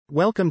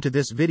Welcome to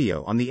this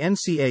video on the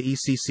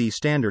NCAECC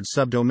Standard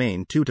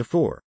Subdomain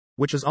 2-4,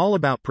 which is all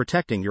about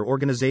protecting your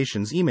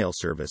organization's email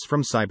service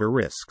from cyber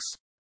risks.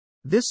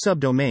 This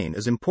subdomain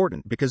is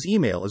important because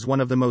email is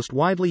one of the most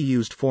widely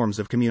used forms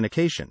of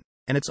communication,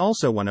 and it's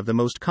also one of the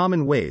most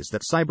common ways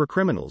that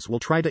cybercriminals will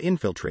try to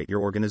infiltrate your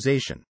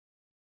organization.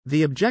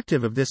 The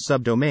objective of this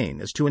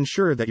subdomain is to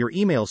ensure that your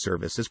email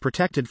service is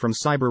protected from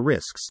cyber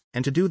risks,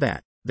 and to do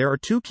that, there are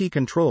two key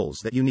controls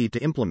that you need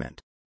to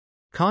implement.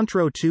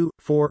 Contro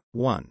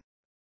 2.4.1.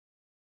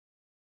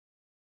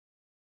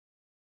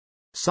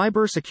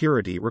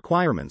 Cybersecurity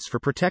requirements for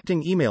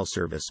protecting email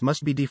service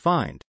must be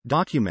defined,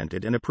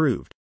 documented and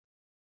approved.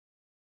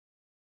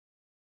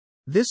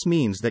 This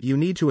means that you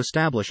need to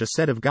establish a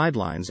set of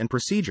guidelines and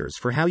procedures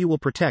for how you will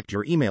protect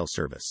your email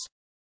service.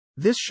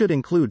 This should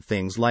include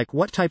things like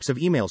what types of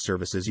email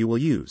services you will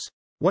use,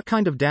 what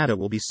kind of data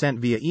will be sent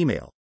via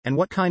email, and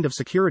what kind of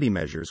security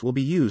measures will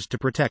be used to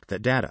protect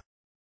that data.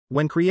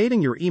 When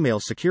creating your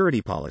email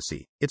security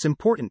policy, it's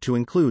important to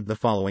include the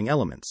following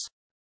elements.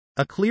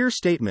 A clear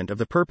statement of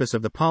the purpose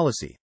of the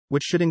policy,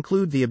 which should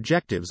include the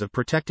objectives of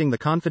protecting the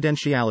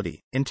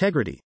confidentiality,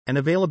 integrity, and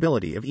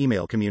availability of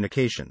email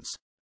communications.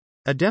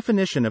 A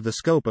definition of the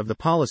scope of the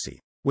policy,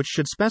 which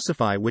should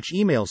specify which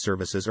email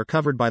services are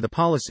covered by the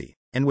policy,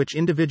 and which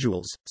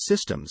individuals,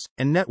 systems,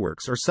 and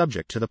networks are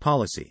subject to the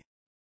policy.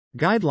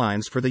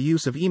 Guidelines for the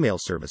use of email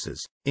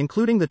services,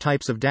 including the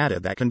types of data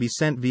that can be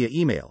sent via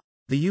email,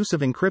 the use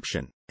of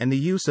encryption, and the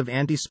use of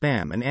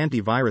anti-spam and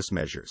antivirus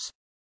measures.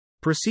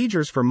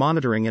 Procedures for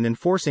monitoring and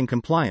enforcing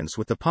compliance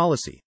with the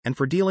policy, and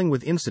for dealing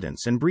with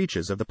incidents and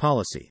breaches of the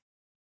policy.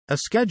 A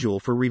schedule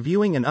for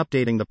reviewing and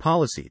updating the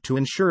policy to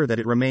ensure that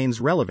it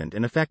remains relevant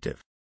and effective.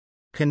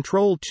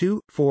 Control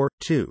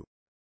 2.4.2.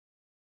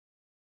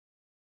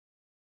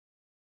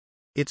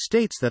 It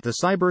states that the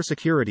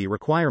cybersecurity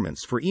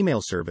requirements for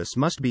email service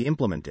must be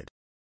implemented.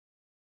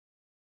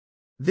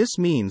 This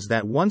means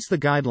that once the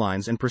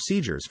guidelines and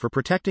procedures for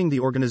protecting the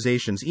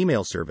organization's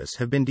email service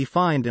have been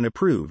defined and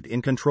approved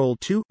in Control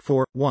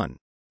 2.4.1,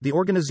 the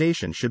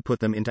organization should put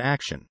them into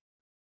action.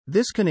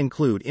 This can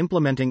include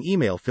implementing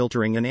email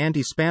filtering and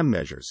anti-spam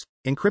measures,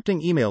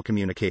 encrypting email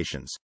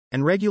communications,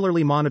 and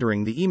regularly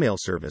monitoring the email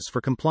service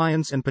for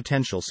compliance and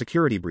potential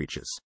security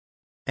breaches.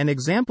 An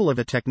example of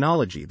a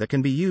technology that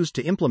can be used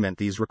to implement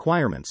these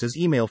requirements is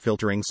email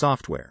filtering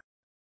software.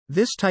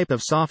 This type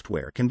of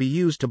software can be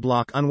used to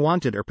block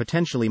unwanted or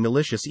potentially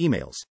malicious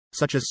emails,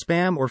 such as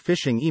spam or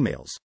phishing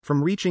emails,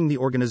 from reaching the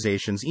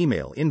organization's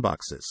email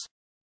inboxes.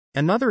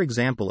 Another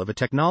example of a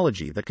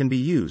technology that can be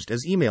used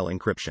is email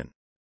encryption.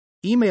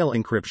 Email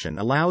encryption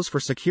allows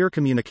for secure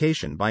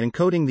communication by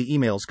encoding the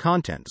email's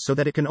content so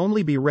that it can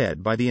only be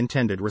read by the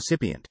intended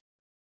recipient.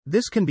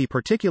 This can be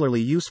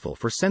particularly useful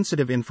for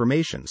sensitive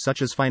information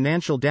such as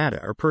financial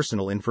data or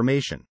personal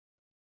information.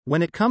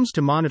 When it comes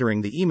to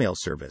monitoring the email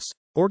service,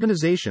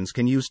 organizations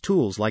can use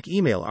tools like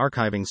email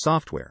archiving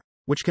software,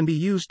 which can be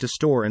used to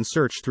store and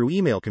search through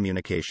email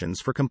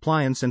communications for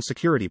compliance and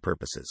security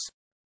purposes.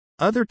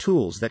 Other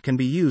tools that can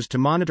be used to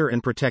monitor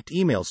and protect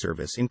email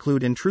service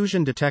include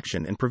intrusion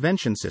detection and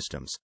prevention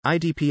systems,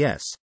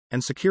 IDPS,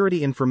 and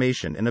security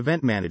information and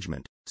event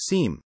management,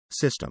 SIEM,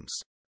 systems.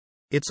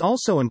 It's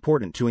also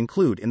important to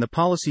include in the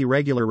policy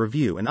regular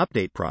review and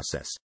update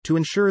process, to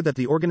ensure that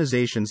the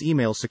organization's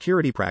email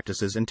security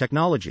practices and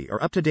technology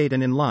are up to date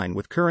and in line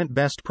with current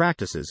best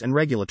practices and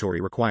regulatory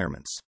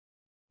requirements.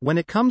 When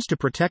it comes to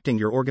protecting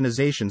your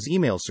organization's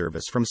email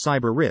service from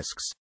cyber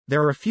risks,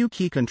 there are a few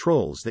key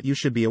controls that you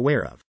should be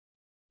aware of.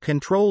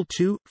 Control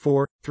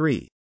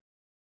 2.4.3.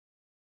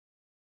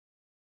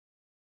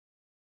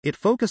 It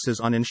focuses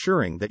on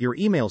ensuring that your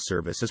email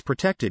service is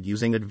protected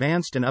using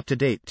advanced and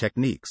up-to-date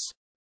techniques.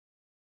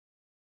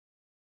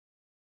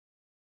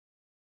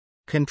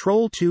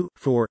 Control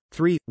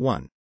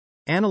 2.4.3.1.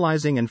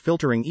 Analyzing and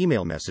filtering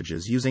email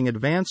messages using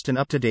advanced and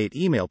up-to-date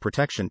email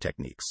protection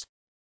techniques.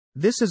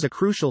 This is a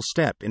crucial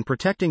step in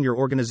protecting your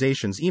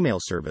organization's email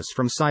service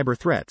from cyber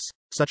threats,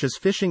 such as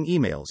phishing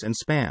emails and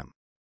spam.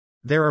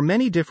 There are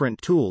many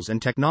different tools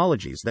and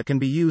technologies that can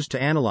be used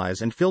to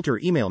analyze and filter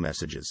email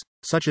messages,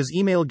 such as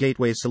email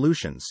gateway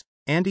solutions,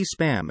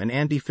 anti-spam and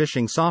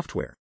anti-phishing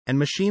software, and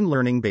machine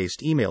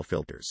learning-based email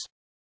filters.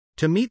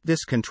 To meet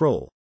this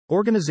control,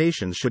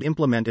 organizations should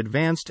implement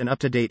advanced and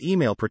up-to-date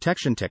email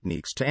protection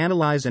techniques to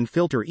analyze and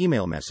filter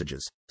email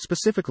messages,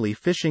 specifically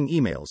phishing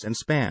emails and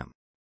spam.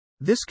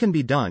 This can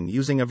be done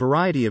using a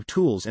variety of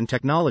tools and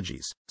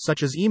technologies,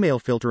 such as email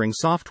filtering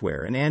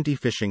software and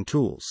anti-phishing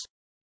tools.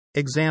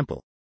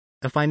 Example: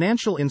 a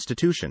financial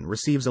institution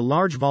receives a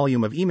large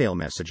volume of email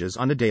messages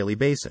on a daily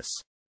basis.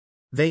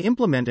 They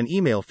implement an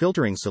email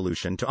filtering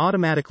solution to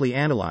automatically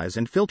analyze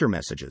and filter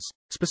messages,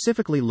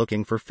 specifically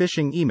looking for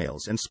phishing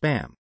emails and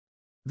spam.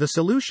 The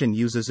solution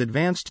uses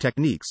advanced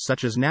techniques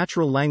such as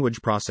natural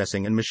language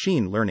processing and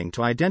machine learning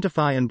to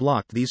identify and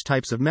block these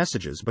types of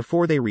messages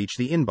before they reach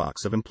the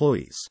inbox of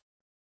employees.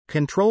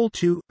 Control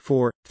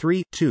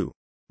 2.4.3.2.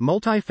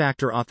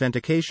 Multi-factor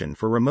authentication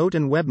for remote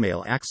and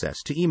webmail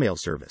access to email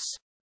service.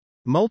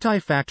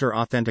 Multi-factor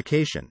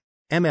authentication,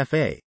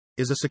 MFA,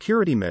 is a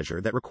security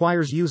measure that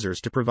requires users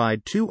to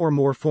provide 2 or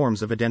more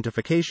forms of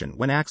identification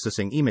when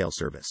accessing email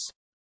service.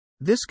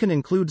 This can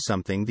include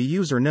something the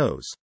user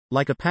knows,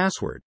 like a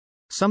password,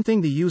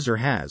 something the user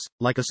has,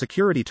 like a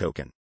security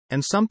token,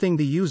 and something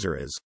the user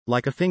is,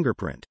 like a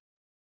fingerprint.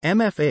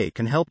 MFA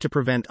can help to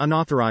prevent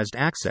unauthorized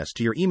access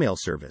to your email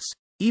service,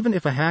 even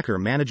if a hacker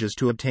manages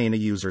to obtain a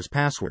user's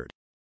password.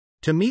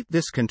 To meet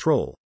this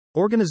control,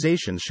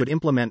 organizations should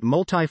implement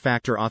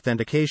multi-factor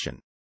authentication,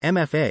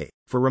 MFA,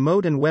 for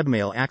remote and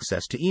webmail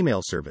access to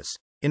email service,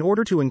 in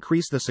order to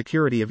increase the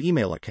security of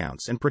email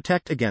accounts and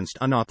protect against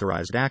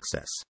unauthorized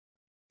access.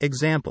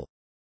 Example: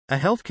 a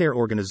healthcare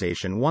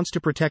organization wants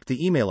to protect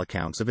the email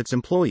accounts of its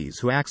employees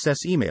who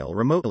access email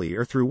remotely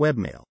or through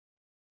webmail.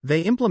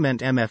 They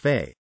implement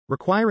MFA,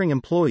 requiring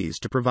employees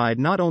to provide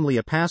not only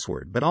a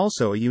password but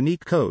also a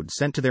unique code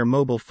sent to their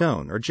mobile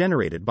phone or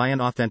generated by an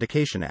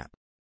authentication app.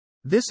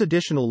 This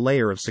additional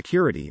layer of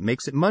security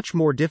makes it much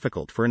more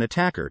difficult for an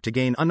attacker to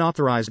gain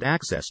unauthorized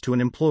access to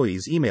an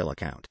employee's email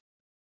account.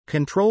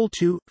 Control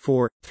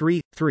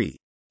 2.4.3.3.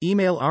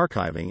 Email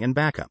archiving and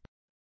backup.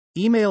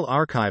 Email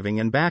archiving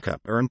and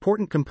backup are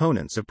important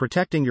components of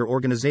protecting your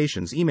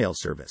organization's email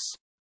service.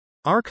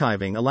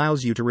 Archiving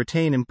allows you to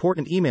retain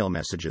important email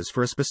messages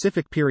for a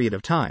specific period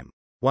of time,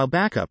 while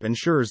backup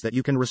ensures that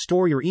you can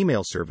restore your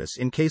email service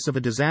in case of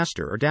a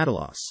disaster or data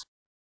loss.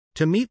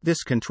 To meet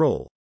this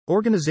control,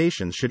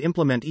 organizations should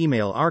implement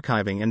email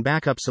archiving and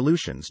backup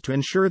solutions to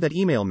ensure that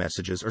email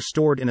messages are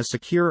stored in a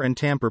secure and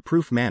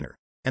tamper-proof manner,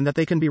 and that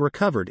they can be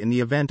recovered in the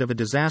event of a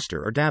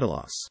disaster or data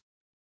loss.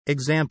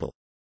 Example: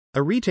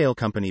 a retail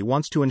company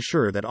wants to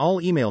ensure that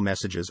all email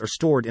messages are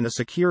stored in a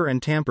secure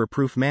and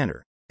tamper-proof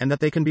manner, and that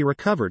they can be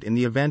recovered in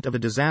the event of a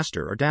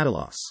disaster or data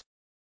loss.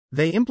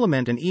 They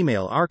implement an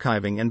email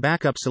archiving and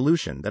backup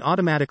solution that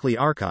automatically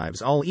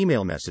archives all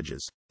email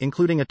messages,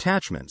 including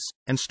attachments,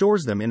 and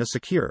stores them in a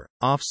secure,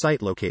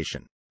 off-site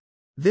location.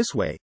 This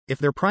way, if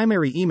their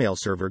primary email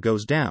server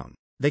goes down,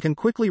 they can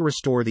quickly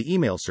restore the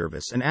email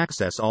service and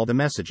access all the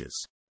messages.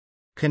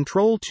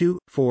 Control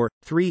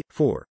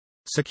 2.4.3.4.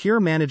 Secure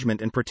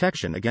management and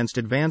protection against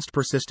advanced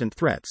persistent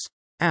threats,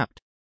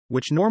 APT,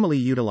 which normally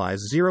utilize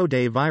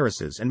zero-day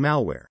viruses and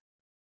malware.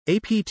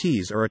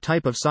 APTs are a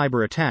type of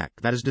cyber attack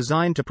that is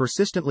designed to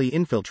persistently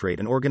infiltrate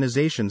an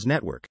organization's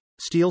network,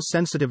 steal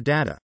sensitive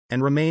data,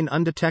 and remain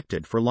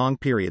undetected for long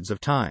periods of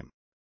time.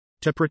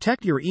 To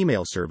protect your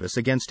email service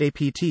against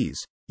APTs,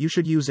 you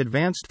should use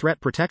advanced threat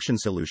protection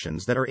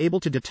solutions that are able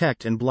to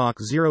detect and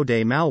block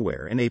zero-day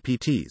malware and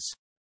APTs.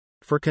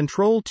 For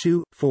Control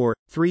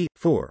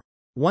 2.4.3.4,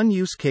 one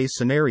use case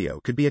scenario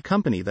could be a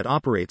company that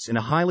operates in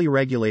a highly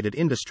regulated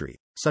industry,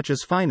 such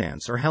as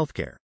finance or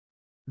healthcare.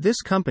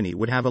 This company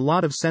would have a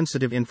lot of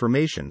sensitive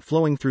information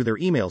flowing through their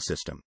email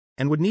system,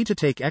 and would need to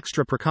take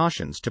extra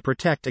precautions to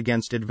protect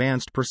against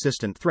advanced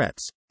persistent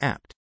threats,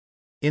 APT.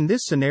 In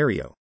this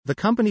scenario, the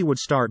company would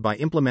start by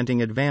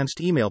implementing advanced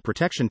email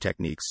protection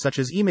techniques such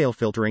as email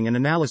filtering and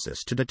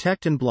analysis to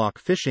detect and block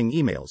phishing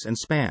emails and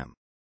spam.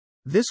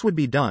 This would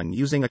be done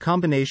using a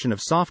combination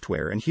of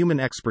software and human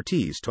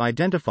expertise to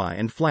identify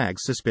and flag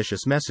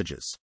suspicious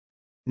messages.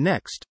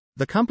 Next,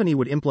 the company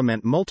would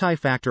implement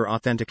multi-factor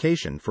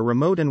authentication for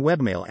remote and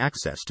webmail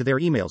access to their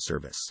email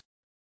service.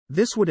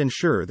 This would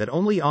ensure that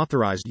only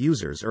authorized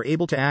users are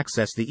able to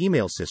access the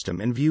email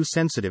system and view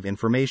sensitive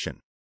information.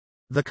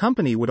 The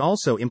company would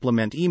also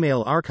implement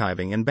email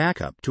archiving and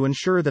backup to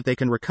ensure that they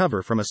can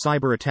recover from a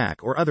cyber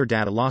attack or other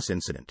data loss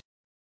incident.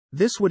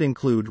 This would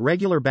include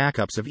regular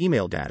backups of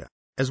email data,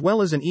 as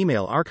well as an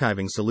email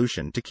archiving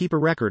solution to keep a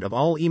record of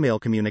all email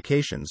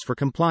communications for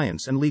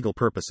compliance and legal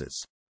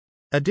purposes.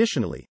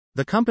 Additionally,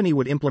 the company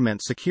would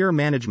implement secure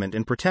management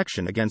and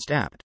protection against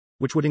APT,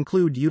 which would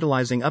include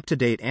utilizing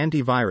up-to-date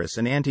antivirus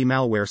and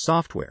anti-malware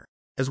software,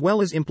 as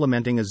well as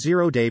implementing a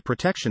zero-day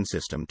protection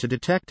system to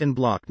detect and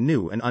block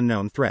new and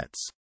unknown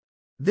threats.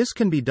 This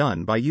can be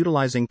done by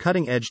utilizing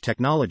cutting-edge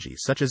technology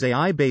such as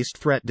AI-based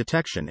threat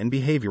detection and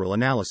behavioral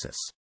analysis.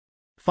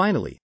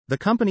 Finally, the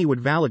company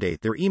would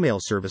validate their email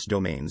service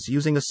domains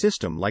using a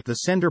system like the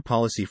Sender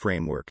Policy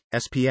Framework,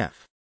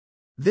 SPF.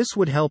 This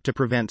would help to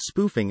prevent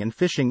spoofing and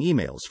phishing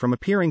emails from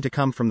appearing to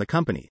come from the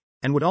company,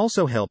 and would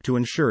also help to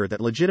ensure that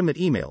legitimate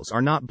emails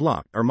are not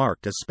blocked or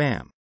marked as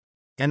spam.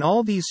 And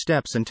all these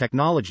steps and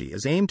technology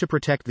is aimed to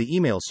protect the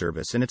email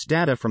service and its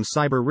data from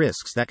cyber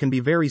risks that can be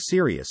very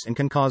serious and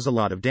can cause a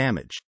lot of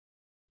damage.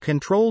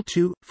 Control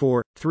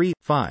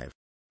 2.4.3.5.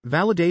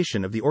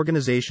 Validation of the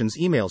organization's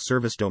email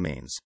service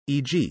domains,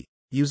 e.g.,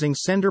 using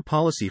Sender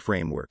Policy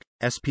Framework,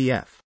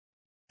 SPF.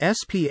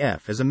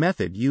 SPF is a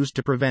method used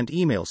to prevent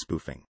email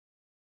spoofing.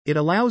 It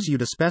allows you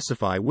to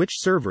specify which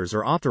servers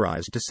are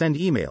authorized to send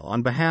email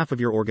on behalf of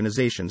your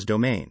organization's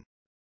domain.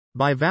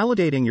 By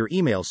validating your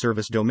email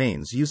service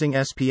domains using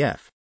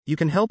SPF, you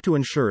can help to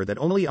ensure that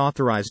only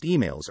authorized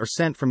emails are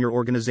sent from your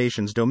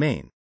organization's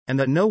domain, and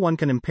that no one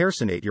can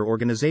impersonate your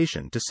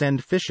organization to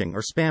send phishing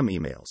or spam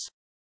emails.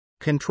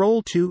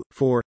 Control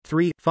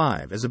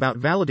 2.4.3.5 is about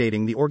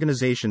validating the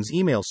organization's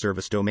email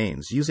service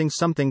domains using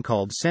something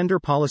called Sender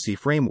Policy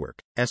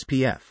Framework,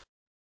 SPF.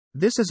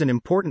 This is an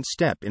important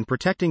step in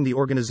protecting the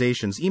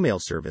organization's email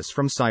service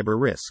from cyber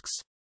risks.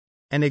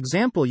 An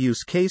example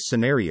use case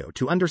scenario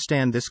to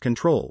understand this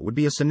control would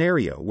be a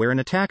scenario where an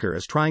attacker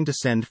is trying to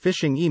send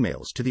phishing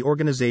emails to the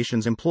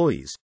organization's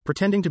employees,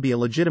 pretending to be a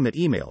legitimate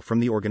email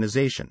from the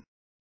organization.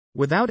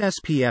 Without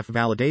SPF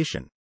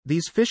validation,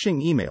 these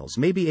phishing emails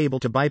may be able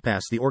to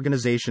bypass the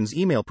organization's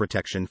email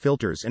protection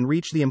filters and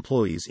reach the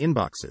employees'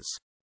 inboxes.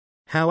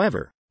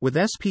 However, with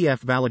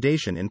SPF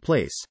validation in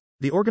place,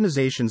 the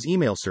organization's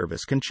email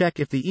service can check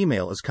if the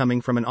email is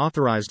coming from an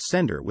authorized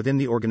sender within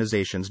the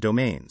organization's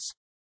domains.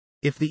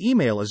 If the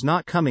email is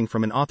not coming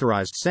from an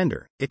authorized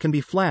sender, it can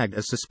be flagged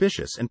as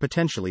suspicious and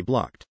potentially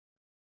blocked.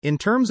 In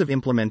terms of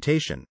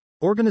implementation,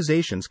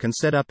 organizations can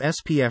set up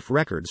SPF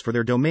records for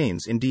their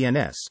domains in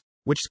DNS,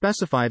 which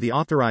specify the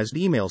authorized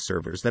email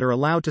servers that are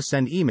allowed to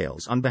send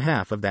emails on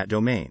behalf of that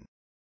domain.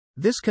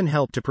 This can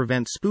help to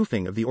prevent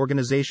spoofing of the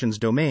organization's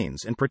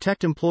domains and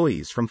protect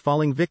employees from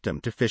falling victim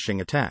to phishing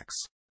attacks.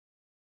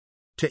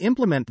 To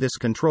implement this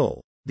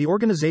control, the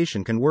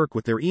organization can work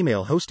with their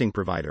email hosting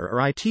provider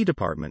or IT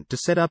department to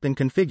set up and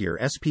configure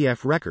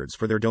SPF records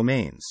for their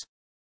domains.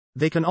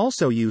 They can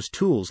also use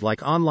tools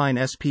like online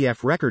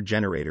SPF record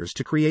generators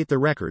to create the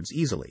records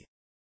easily.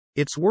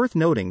 It's worth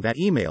noting that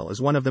email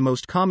is one of the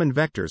most common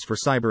vectors for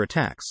cyber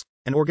attacks,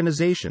 and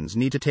organizations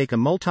need to take a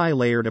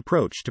multi-layered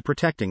approach to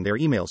protecting their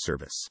email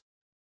service.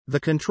 The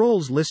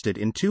controls listed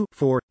in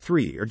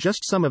 2.4.3 are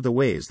just some of the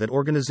ways that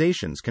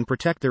organizations can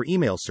protect their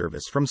email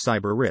service from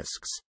cyber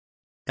risks.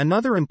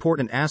 Another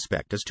important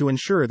aspect is to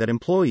ensure that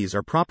employees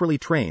are properly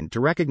trained to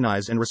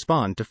recognize and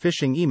respond to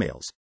phishing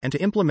emails, and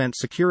to implement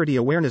security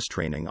awareness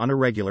training on a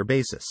regular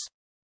basis.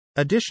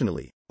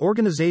 Additionally,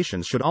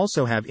 organizations should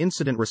also have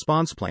incident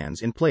response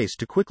plans in place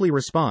to quickly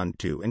respond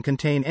to and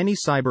contain any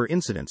cyber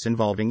incidents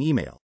involving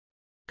email.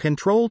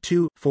 Control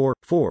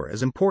 2.4.4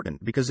 is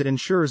important because it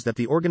ensures that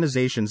the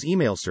organization's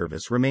email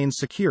service remains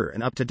secure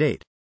and up to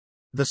date.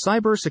 The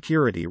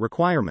cybersecurity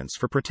requirements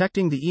for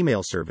protecting the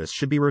email service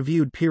should be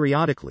reviewed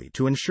periodically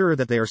to ensure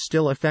that they are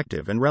still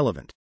effective and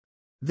relevant.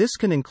 This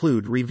can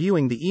include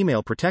reviewing the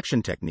email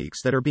protection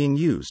techniques that are being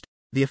used,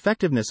 the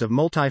effectiveness of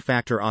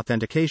multi-factor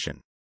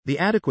authentication, the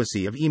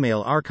adequacy of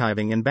email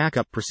archiving and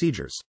backup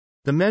procedures,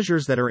 the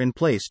measures that are in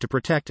place to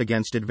protect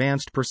against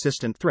advanced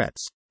persistent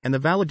threats, and the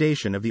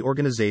validation of the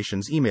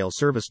organization's email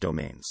service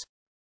domains.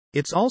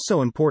 It's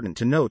also important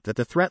to note that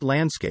the threat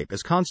landscape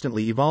is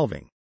constantly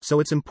evolving, so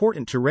it's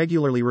important to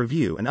regularly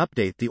review and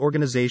update the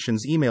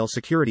organization's email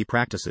security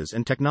practices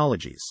and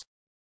technologies.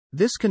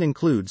 This can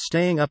include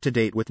staying up to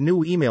date with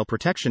new email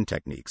protection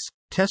techniques,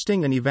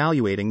 testing and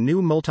evaluating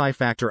new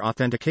multi-factor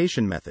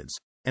authentication methods,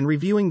 and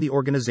reviewing the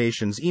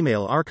organization's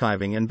email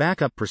archiving and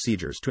backup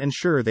procedures to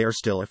ensure they are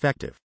still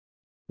effective.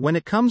 When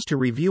it comes to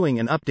reviewing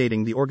and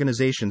updating the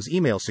organization's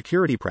email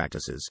security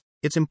practices,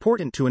 it's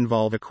important to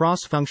involve a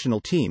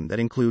cross-functional team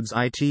that includes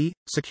IT,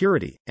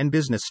 security, and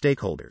business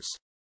stakeholders.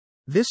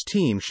 This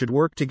team should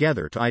work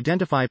together to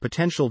identify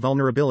potential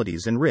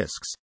vulnerabilities and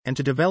risks, and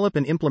to develop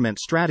and implement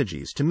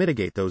strategies to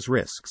mitigate those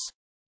risks.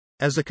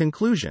 As a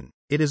conclusion,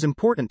 it is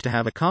important to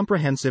have a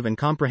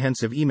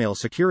comprehensive email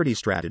security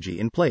strategy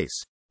in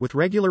place, with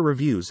regular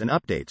reviews and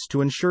updates to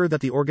ensure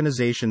that the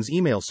organization's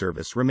email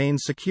service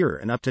remains secure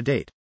and up to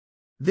date.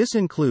 This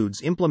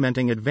includes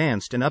implementing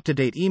advanced and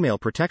up-to-date email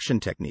protection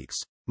techniques,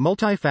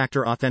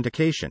 multi-factor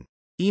authentication,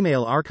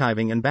 email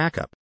archiving and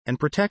backup, and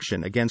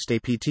protection against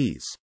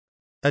APTs.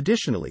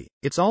 Additionally,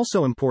 it's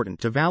also important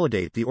to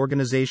validate the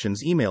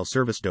organization's email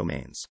service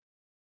domains.